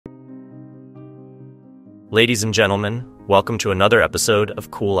Ladies and gentlemen, welcome to another episode of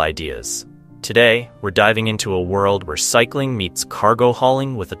Cool Ideas. Today, we're diving into a world where cycling meets cargo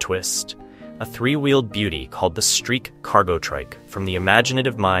hauling with a twist. A three-wheeled beauty called the STREEK Cargo Trike from the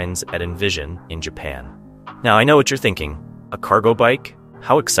imaginative minds at Envision in Japan. Now, I know what you're thinking. A cargo bike?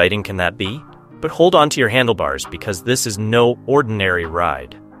 How exciting can that be? But hold on to your handlebars because this is no ordinary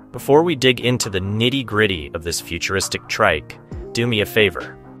ride. Before we dig into the nitty-gritty of this futuristic trike, do me a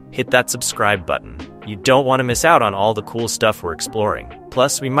favor. Hit that subscribe button. You don't want to miss out on all the cool stuff we're exploring.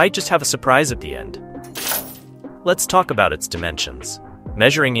 Plus, we might just have a surprise at the end. Let's talk about its dimensions.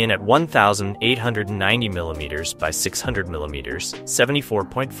 Measuring in at 1,890 millimeters by 600 millimeters,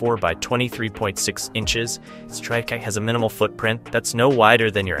 74.4 by 23.6 inches, this trike has a minimal footprint that's no wider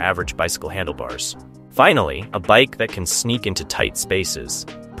than your average bicycle handlebars. Finally, a bike that can sneak into tight spaces.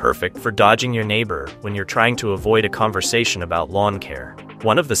 Perfect for dodging your neighbor when you're trying to avoid a conversation about lawn care.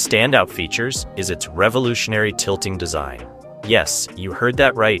 One of the standout features is its revolutionary tilting design. Yes, you heard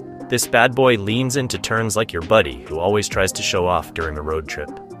that right. This bad boy leans into turns like your buddy who always tries to show off during a road trip.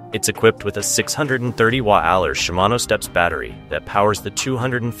 It's equipped with a 630 watt-hour Shimano Steps battery that powers the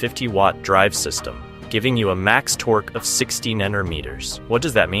 250 watt drive system, giving you a max torque of 60 Nm. What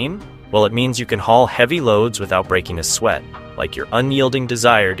does that mean? Well, it means you can haul heavy loads without breaking a sweat, like your unyielding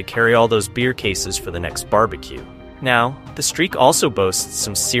desire to carry all those beer cases for the next barbecue. Now, the STREEK also boasts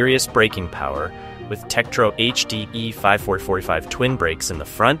some serious braking power with TEKTRO HDE 5445 twin brakes in the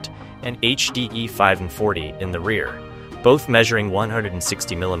front and HDE 540 in the rear, both measuring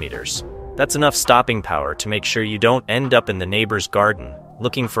 160 millimeters. That's enough stopping power to make sure you don't end up in the neighbor's garden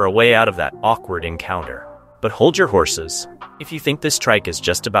looking for a way out of that awkward encounter. But hold your horses. If you think this trike is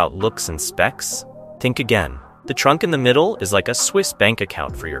just about looks and specs, think again. The trunk in the middle is like a Swiss bank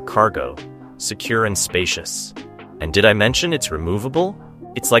account for your cargo, secure and spacious. And did I mention it's removable?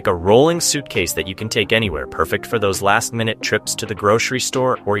 It's like a rolling suitcase that you can take anywhere, perfect for those last-minute trips to the grocery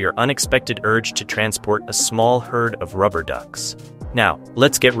store or your unexpected urge to transport a small herd of rubber ducks. Now,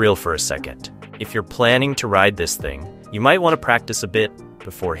 let's get real for a second. If you're planning to ride this thing, you might want to practice a bit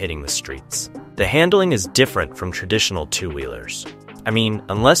before hitting the streets. The handling is different from traditional two-wheelers. I mean,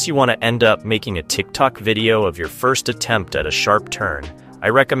 unless you want to end up making a TikTok video of your first attempt at a sharp turn, I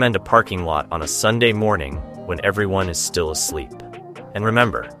recommend a parking lot on a Sunday morning when everyone is still asleep. And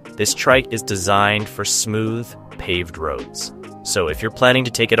remember, this trike is designed for smooth, paved roads. So if you're planning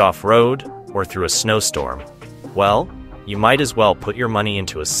to take it off-road or through a snowstorm, well, you might as well put your money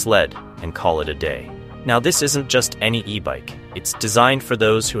into a sled and call it a day. Now, this isn't just any e-bike. It's designed for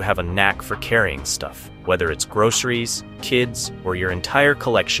those who have a knack for carrying stuff, whether it's groceries, kids, or your entire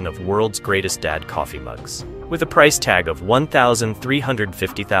collection of world's greatest dad coffee mugs. With a price tag of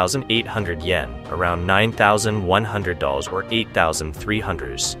 1,350,800 yen, around $9,100 or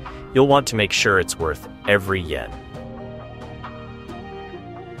 $8,300, you'll want to make sure it's worth every yen.